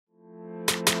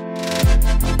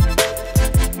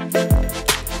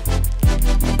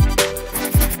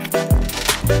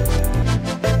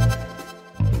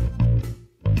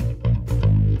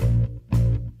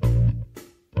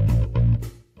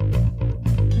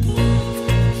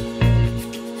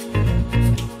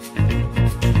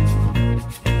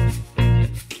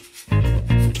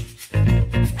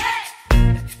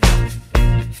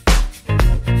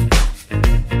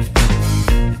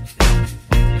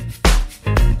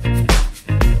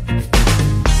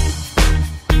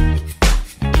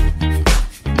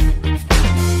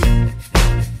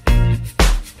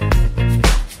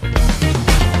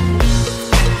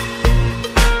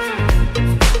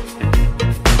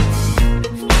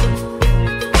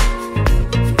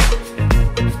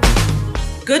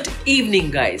Good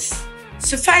evening, guys.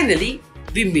 So finally,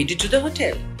 we made it to the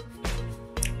hotel.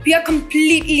 We are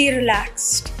completely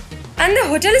relaxed. And the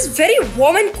hotel is very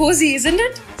warm and cozy, isn't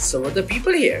it? So are the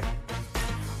people here.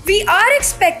 We are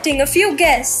expecting a few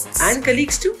guests. And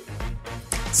colleagues too.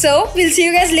 So, we'll see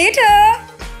you guys later.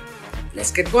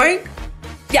 Let's get going.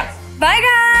 Yeah. Bye,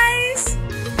 guys.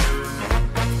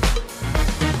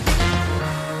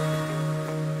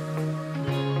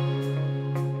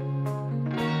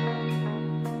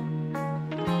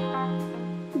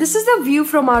 This is the view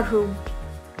from our room.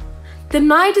 The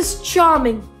night is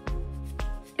charming,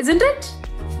 isn't it?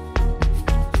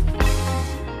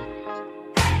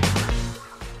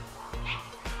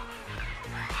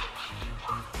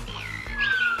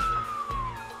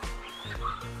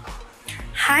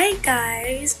 Hi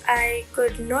guys, I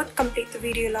could not complete the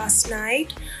video last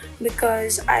night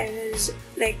because I was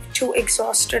too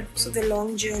exhausted because of the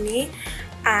long journey,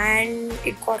 and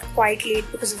it got quite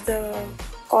late because of the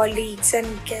colleagues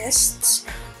and guests.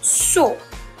 So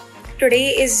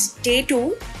today is day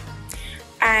 2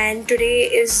 and today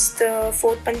is the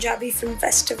 4th Punjabi Film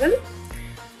Festival.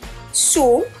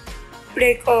 So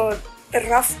a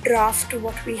rough draft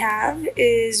what we have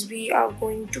is we are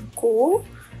going to go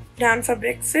down for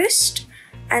breakfast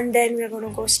and then we're going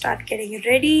to go start getting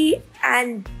ready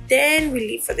and then we'll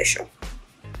leave for the show.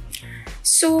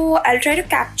 So I'll try to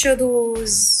capture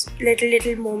those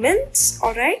little moments.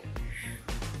 Alright,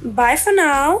 bye for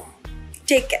now,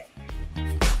 take care.